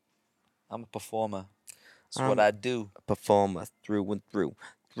 I'm a performer. That's I'm what I do. A performer through and through.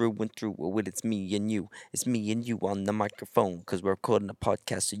 Through and through. Well, it's me and you. It's me and you on the microphone because we're recording a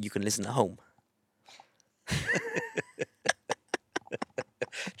podcast so you can listen at home. Do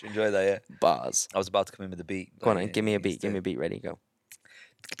you enjoy that? Yeah. Bars. I was about to come in with the beat. Go on, but then, yeah, give me a it's beat. Give the- me a beat. Ready? Go.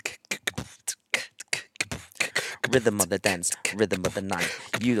 Rhythm of the dance, rhythm of the night.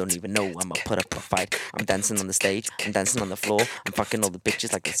 You don't even know I'ma put up a fight. I'm dancing on the stage, I'm dancing on the floor. I'm fucking all the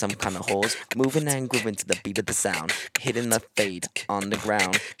bitches like they're some kind of whores. Moving and grooving to the beat of the sound. Hitting the fade on the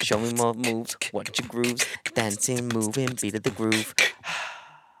ground. Show me more moves, watch your grooves. Dancing, moving, beat of the groove.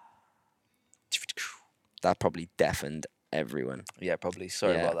 That probably deafened everyone. Yeah, probably.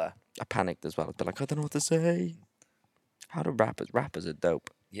 Sorry Yeah. about that. I panicked as well. They're like, I don't know what to say. How do rappers are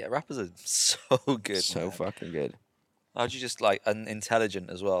dope. Yeah, rappers are so good. So man. fucking good. How'd you just like intelligent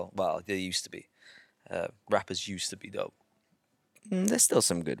as well? Well, they used to be. Rappers used to be dope. There's still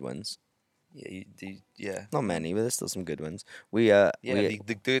some good ones. Yeah, yeah. Not many, but there's still some good ones. Yeah,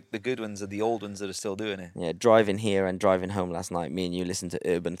 the good ones are the old ones that are still doing it. Yeah, driving here and driving home last night, me and you listened to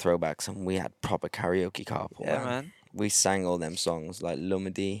urban throwbacks, and we had proper karaoke carpool. Yeah, man. We sang all them songs like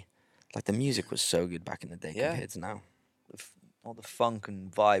Lumadi. Like the music was so good back in the day Yeah. compared to now. All the funk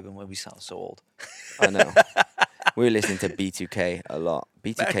and vibe, and when we sound so old. I know. We were listening to B2K a lot.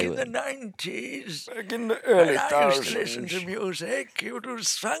 B2K was 90s, back in the early music, it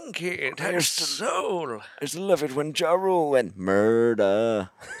was funky, it had soul. I used to love it when Ja Rule went murder,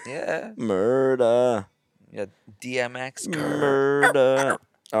 Yeah. murder, Yeah, DMX. murder.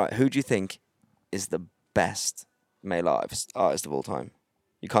 All right, who do you think is the best male artist of all time?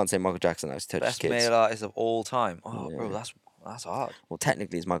 You can't say Michael Jackson. That was touches Best kids. male artist of all time. Oh, Yeah. bro, that's hard. Well,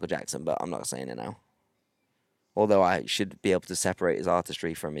 technically it's Michael Jackson, but I'm not saying it now. Although I should be able to separate his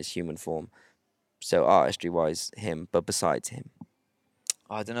artistry from his human form. So artistry-wise, him. But besides him,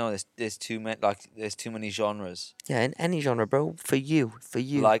 I don't know. There's too many there's too many genres. yeah, in any genre, bro. For you.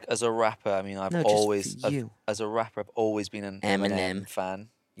 Like as a rapper, I mean, No, just for you. as a rapper, I've always been an Eminem Eminem. fan.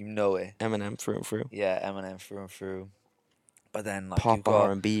 You know it. Eminem through and through. Yeah, Eminem through and through. But then like Pop you've got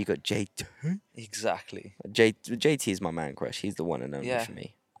R&B, you got JT. exactly. JT is my man crush. He's the one and only Yeah. for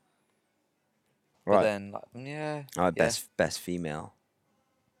me. But Right. then like yeah. All right, yeah. best female.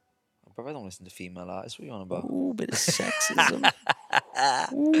 Bro, I don't listen to female artists. What are you on about? Ooh, bit of sexism.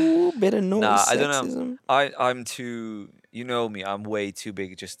 Ooh, bit of noise Nah, I don't sexism. know. I'm too. You know me. I'm way too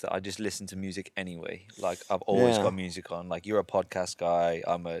big. I just listen to music anyway. Like I've always Yeah. got music on. Like you're a podcast guy.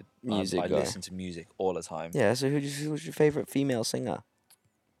 Music I guy. listen to music all the time. Yeah, so who's your favorite female singer?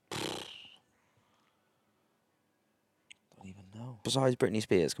 Don't even know. Besides Britney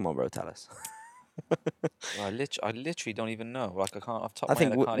Spears, come on, bro, tell us. I literally don't even know. Like I can't. Off the top I of my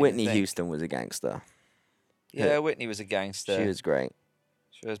think head, I can't Whitney even think. Houston was a gangster. Yeah, Whitney was a gangster. She was great.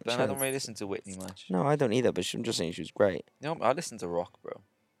 She was, but I don't really listen to Whitney much. No, I don't either, but I'm just saying she was great. You know, I listen to rock, bro.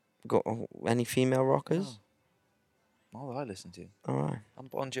 Got any female rockers? All I listen to. All right. I'm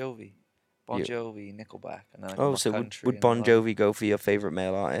Bon Jovi. Bon You- Jovi, Nickelback, and then I go Oh, my so country would and Bon all that. Jovi go for your favorite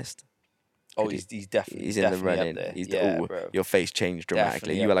male artist? Oh, Could he's definitely He's in the definitely running. Up there. He's yeah, ooh, bro. your face changed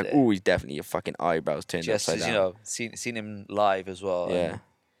dramatically. Definitely You were up like, there. "Oh, he's definitely your fucking eyebrows turned Just upside as down." you know, seen him live as well. Yeah. And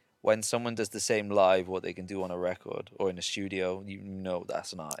when someone does the same live, what they can do on a record or in a studio, you know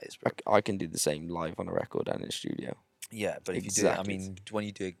that's an artist, bro. I can do the same live on a record and in the studio. Yeah, but if you do it, I Exactly. mean, when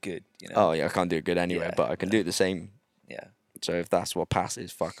you do it good, you know. Oh yeah, I can't do it good anyway, Yeah, but I can do it the same. Yeah. So if that's what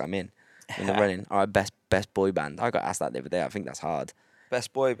passes, fuck, I'm in the running. All right, best boy band. I got asked that the other day. I think that's hard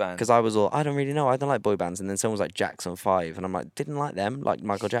Best boy band. because I was all, I don't really know. I don't like boy bands, and then someone was like Jackson 5, and I'm like, didn't like them, like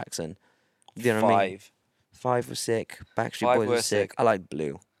Michael Jackson. You know what I mean? 5. 5 was sick. Backstreet 5 Boys were was sick. sick. I like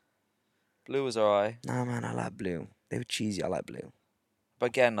Blue. Blue was alright. Nah, man, I like Blue. They were cheesy. I like Blue. But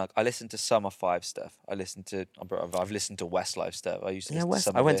again, like I listened to some of 5 stuff. I listened to, I've listened to Westlife stuff. I used to Yeah, listen West. to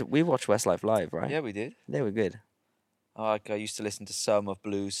some I of went it. to. We watched Westlife live, right? Yeah, we did. They were good. Like I used to listen to some of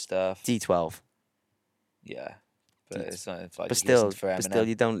Blues stuff. D12. Yeah, but it's not. It's like But just listen still, for but still, Eminem.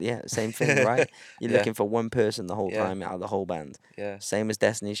 you don't. Yeah, same thing, right? You're Yeah. looking for one person the whole Yeah. time out of the whole band. Yeah, Same as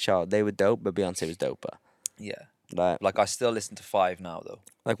Destiny's Child. They were dope, but Beyonce was doper. yeah. Like Like I still listen to 5 now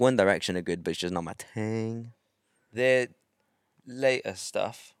though. One Direction are good, but it's just not my thing. Their later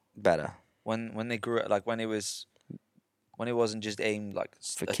stuff Better. when they grew up, like when it wasn't just aimed like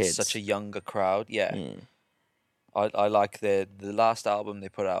For at kids. such a younger crowd. Yeah, Mm, I like the last album they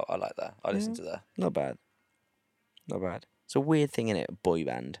put out. I like that. I listen to that. not bad. Not bad. It's a weird thing in it, a boy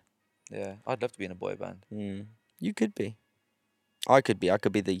band. Yeah, I'd love to be in a boy band. You could be. I could be. I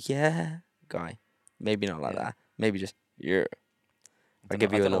could be the yeah guy. Maybe not like Yeah. that. Maybe just yeah. I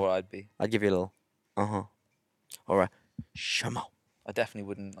give don't know- you a I don't know little- what I'd be. I'll give you a little. All right. Shamo. I definitely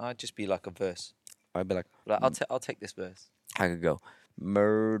wouldn't. I'd just be like a verse. I'd be like, Like I'll take this verse. I could go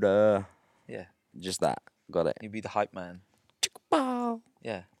murder. Yeah, Just that. Got it. you'd be the hype man. Bow.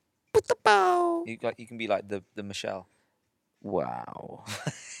 Yeah, Put the bow. you can be like the Michelle. Wow.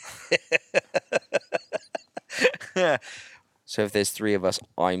 So if there's 3 of us,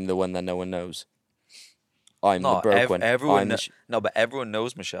 I'm the one that no one knows. I'm the No, broke one. everyone. I'm the No, but everyone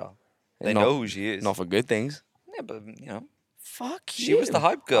knows Michelle. They Not- know who she is. Not for good things. Yeah, but you know, Fuck she was the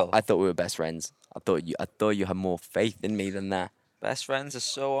hype girl. I thought we were best friends. I thought you had more faith in me than that. Best friends are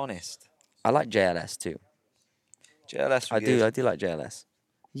so honest. I like JLS too. JLS. I do like JLS.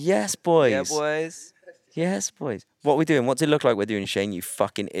 Yes, boys. Yeah, boys. Yes, boys. What we doing? What's it look like we're doing, Shane? You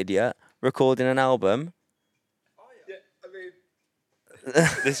fucking idiot. Recording an album.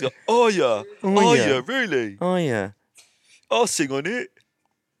 This guy. Oh yeah. Oh, yeah. yeah. Really? Oh yeah. I'll sing on it.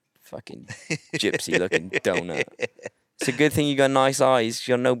 Fucking gypsy looking donut. It's a good thing you got nice eyes.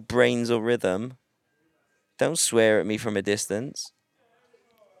 You got no brains or rhythm. Don't swear at me from a distance.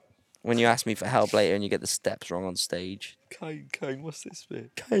 When you ask me for help later and you get the steps wrong on stage. Kane, what's this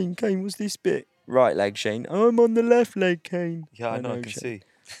bit? Kane, what's this bit? Right leg, Shane. I'm on the left leg, Kane. Yeah, I know. I can Shane. see.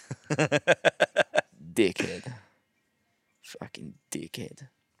 Dickhead. Fucking dickhead.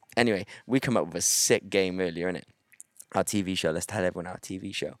 Anyway, we come up with a sick game earlier, innit? Our TV show. Let's tell everyone our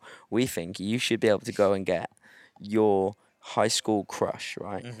TV show. We think you should be able to go and get your high school crush,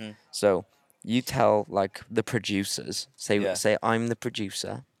 right? Mhm. So you tell like the producers. Yeah. Say I'm the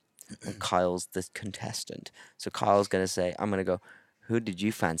producer, and Kyle's the contestant. So Kyle's gonna say, I'm gonna go. Who did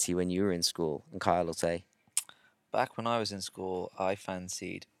you fancy when you were in school? And Kyle will say, Back when I was in school, I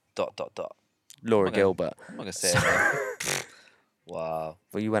fancied ... Laura Okay. Gilbert. I'm not gonna say it. Wow.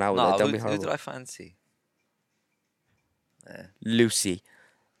 Well, you went out with No, her. Don't who be did horrible. I fancy? Yeah. Lucy.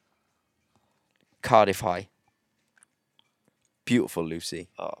 Cardiff High. Beautiful Lucy.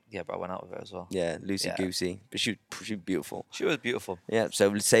 Oh, yeah, but I went out with her as well. Yeah, Lucy Yeah. Goosey. But she was beautiful. She was beautiful. Yeah,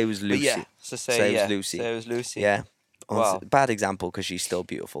 so say it was But Lucy. yeah, so say Say it was yeah. Lucy. Say it was Lucy. Yeah. Wow. Bad example because she's still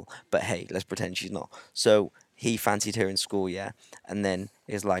beautiful. But hey, let's pretend she's not. So he fancied her in school, yeah. And then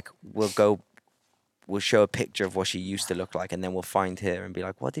it's like, we'll show a picture of what she used to look like, and then we'll find her and be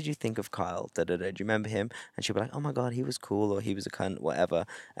like, what did you think of Kyle? Da, da, da. Do you remember him? And she'll be like, oh my God, he was cool, or he was a cunt, whatever.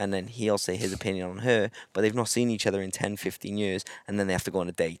 And then he'll say his opinion on her, but they've not seen each other in 10, 15 years, and then they have to go on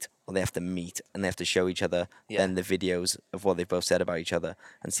a date, or they have to meet, and they have to show each other then the videos of what they've both said about each other,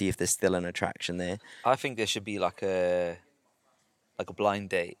 and see if there's still an attraction there. I think there should be like a blind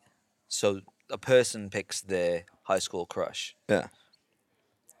date. So a person picks their high school crush. Yeah.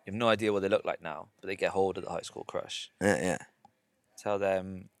 You have no idea what they look like now, but they get hold of the high school crush. Yeah. Tell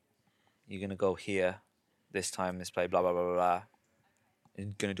them you're gonna go here, this time, this play, blah blah blah blah blah. And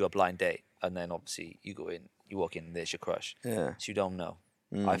you're gonna do a blind date, and then obviously you go in, you walk in, there's your crush. Yeah. So you don't know.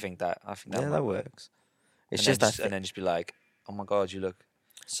 Mm. I think that Yeah, might that work. works. It's And just then that and then just be like, oh my god, you look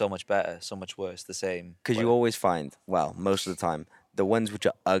so much better, so much worse, the same. because you whatever. always find, well, most of the time, the ones which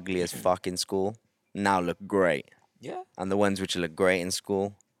are ugly as fuck in school now look great, Yeah. and the ones which look great in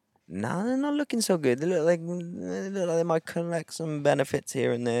school, now they're not looking so good. They look like they might collect some benefits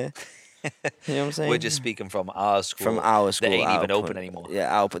here and there. You know what I'm saying? We're just speaking from our school. From our school. They ain't even output. open anymore. Yeah,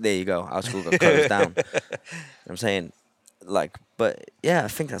 output. There you go. Our school got closed down. You know what I'm saying, like, but yeah, I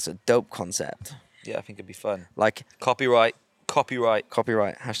think that's a dope concept. Yeah, I think it'd be fun. Like, Copyright. copyright,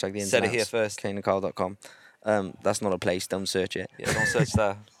 hashtag the Said it here first. kaneandcarl.com. That's not a place, don't search it. Yeah, don't search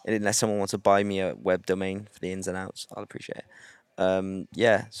that. Unless someone wants to buy me a web domain for the ins and outs, I'll appreciate it.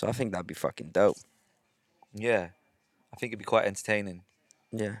 Yeah, so I think that'd be fucking dope. Yeah, I think it'd be quite entertaining.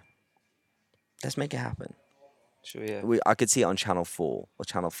 Yeah. Let's make it happen. Sure, yeah. I could see it on Channel 4 or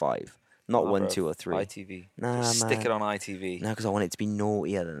Channel 5. Not Nah, 1, bro. 2, or 3. ITV. Nah, Just stick man. it on ITV. No, because I want it to be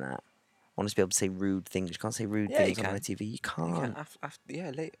naughtier than that. I want us to be able to say rude things. You can't say rude Yeah, you things on can. ITV. You You can't. can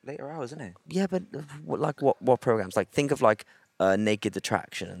yeah, later hours, isn't it? Yeah, but what programs? Like, think of like Naked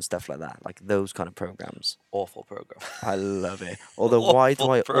Attraction and stuff like that. Like those kind of programs. Awful program. I love it. Although, why do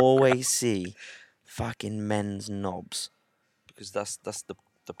Awful I program. always see fucking men's knobs? Because that's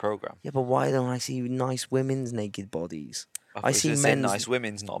the program. Yeah, but why don't I see nice women's naked bodies? I see see men's- nice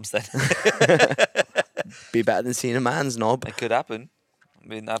women's knobs then. Be better than seeing a man's knob. It could happen. I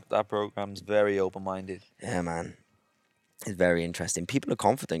mean, that program's very open-minded. Yeah, man. It's very interesting. People are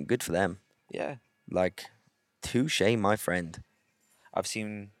confident. Good for them. Yeah. Like, touche, my friend. I've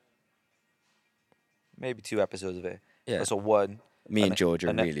seen maybe 2 episodes of it. Yeah. I saw one, Me and a- Georgia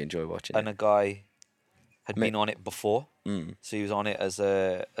and a- really enjoy watching and it. a guy had Ma- been on it before. Mm. So he was on it as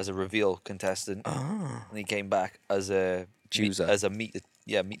a reveal contestant, Ah, and he came back as a Chooser. meet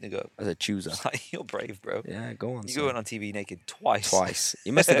the girl. as a chooser. Like, you're brave, bro. Yeah, go on. You son. going on TV naked twice. Twice.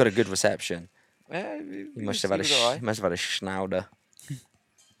 You must have got a good reception. Yeah, You must have had a. You must have had a schnauder. You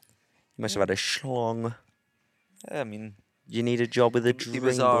must have had a schlong. Yeah, I mean, You need a job with a he dream,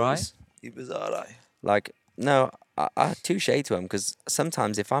 was alright. boys. He was alright. Like, no, I touche to him because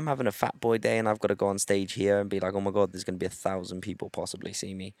sometimes if I'm having a fat boy day and I've got to go on stage here and be like, oh my god, there's going to be 1,000 people possibly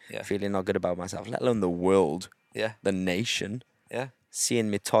see me, Yeah. feeling not good about myself, let alone the world, Yeah, the nation, yeah. seeing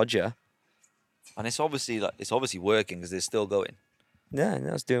me todger. And it's obviously working because they're still going. Yeah,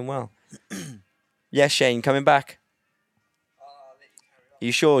 that's doing well. Yes, Shane, coming back. Are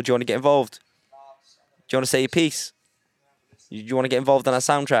you sure? Do you want to get involved? Do you want to say your piece? Do you want to get involved on our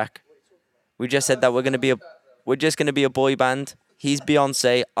soundtrack? We just said that we're just gonna be a boy band. He's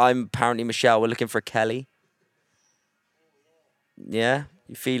Beyonce. I'm apparently Michelle. We're looking for Kelly. Yeah,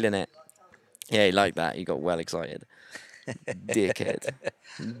 you feeling it? Yeah, you like that. You got well excited. Dickhead.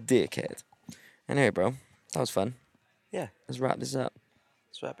 Dickhead. Anyway, bro, that was fun. Yeah, Let's wrap this up.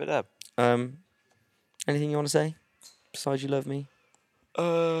 let's wrap it up. Anything you want to say besides you love me?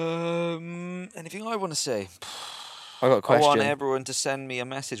 Anything I want to say? I got a I question. want everyone to send me a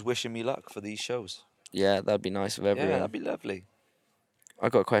message wishing me luck for these shows. Yeah, that'd be nice of Yeah, everyone. that'd be lovely. I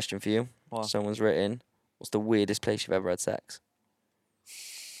got a question for you. What? Someone's written, "What's the weirdest place you've ever had sex?"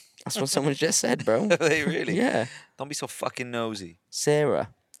 That's what someone just said, bro. Are they really? Yeah, Don't be so fucking nosy. Sarah.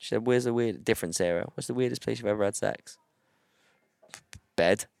 She said, "Where's the different Sarah? What's the weirdest place you've ever had sex?"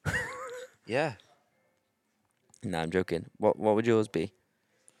 Bed. Yeah. No, I'm joking. What would yours be?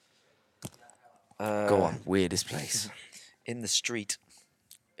 Go Uh, on, weirdest place. In the street.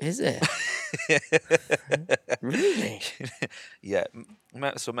 Is it? Really? Yeah.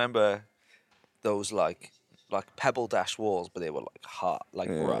 So remember those like pebble dash walls, but they were like hard, like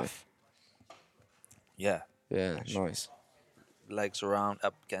Yeah. rough. Yeah. Yeah, nice, Legs around,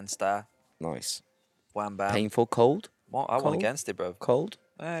 up against that. nice. Wham bam. Painful, cold, Well, I Cold? went against it, bro. cold,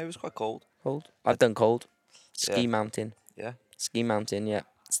 It was quite cold. cold. I've done cold. Ski Yeah. mountain. Yeah. Ski mountain, yeah.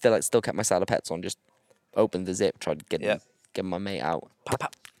 Still kept my saddle pets on. Just opened the zip, tried to get my mate out. Pop,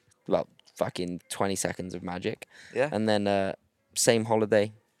 pop. About fucking 20 seconds of magic. Yeah. And then same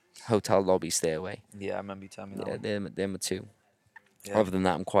holiday, hotel lobby stairway. Yeah, I remember you telling me that. Yeah, one. them are two. Yeah. Other than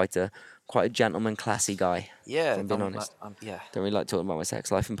that, I'm quite a gentleman, classy guy. Yeah, if I'm being don't- honest. yeah, Don't really like talking about my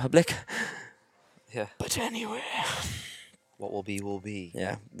sex life in public. yeah. But anyway, What will be, will be.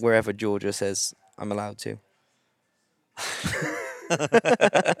 yeah, wherever Georgia says I'm allowed to.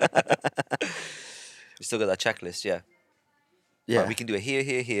 We still got that checklist, yeah. Yeah, Right, we can do it here,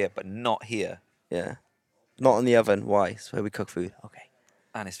 here, here, but not here. yeah. Not on the oven. Why? It's where we cook food. Okay.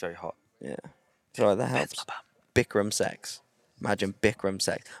 And it's very hot. Yeah. So that helps. Bikram sex. Imagine Bikram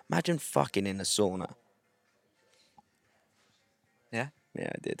sex. Imagine fucking in a sauna. Yeah. Yeah,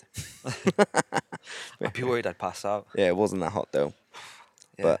 I did. I'd be worried I'd pass out. Yeah, it wasn't that hot though.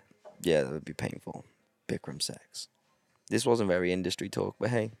 Yeah. But yeah, that would be painful. Bikram sex. This wasn't very industry talk, but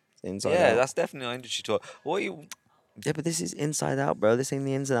hey, inside yeah, out. that's definitely an industry talk. What are you? Yeah, but this is inside out, bro. This ain't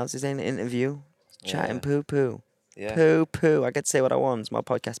the ins and outs. This ain't an interview. Chatting Yeah. poo poo. Yeah. Poo poo. I get to say what I want. It's my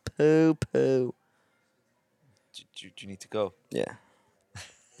podcast. Poo poo. Do you need to go? Yeah.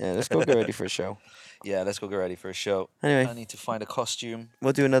 Yeah, let's go get ready for a show. Yeah, let's go get ready for a show. Anyway. I need to find a costume.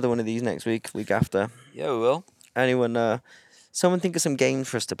 We'll do another one of these next week, week after. Yeah, we will. Anyone, someone think of some games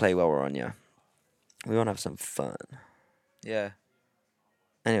for us to play while we're on, yeah? We want to have some fun. Yeah.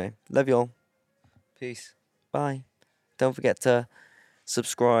 Anyway, love you all. Peace. Bye. Don't forget to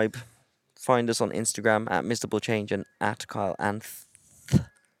subscribe. Find us on Instagram at Mr. Bullchange and at Kyle Anth.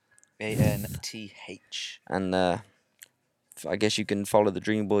 ANTH. And I guess you can follow the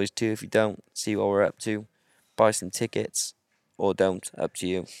Dream Boys too if you don't. See what we're up to. Buy some tickets. Or don't. Up to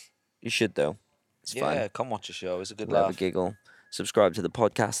you. You should though. It's Yeah, fun. come watch the show. It's a good We'll have a laugh. giggle. Subscribe to the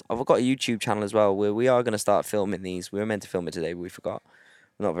podcast. I've got a YouTube channel as well where we are going to start filming these. We were meant to film it today, but we forgot.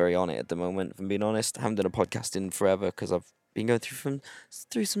 We're not very on it at the moment, if I'm being honest. I haven't done a podcast in forever because I've been going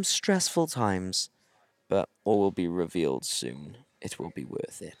through some stressful times. But all will be revealed soon. It will be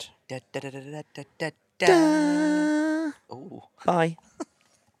worth it. Da, da, da, da, da, da, da. Da. Oh. Bye.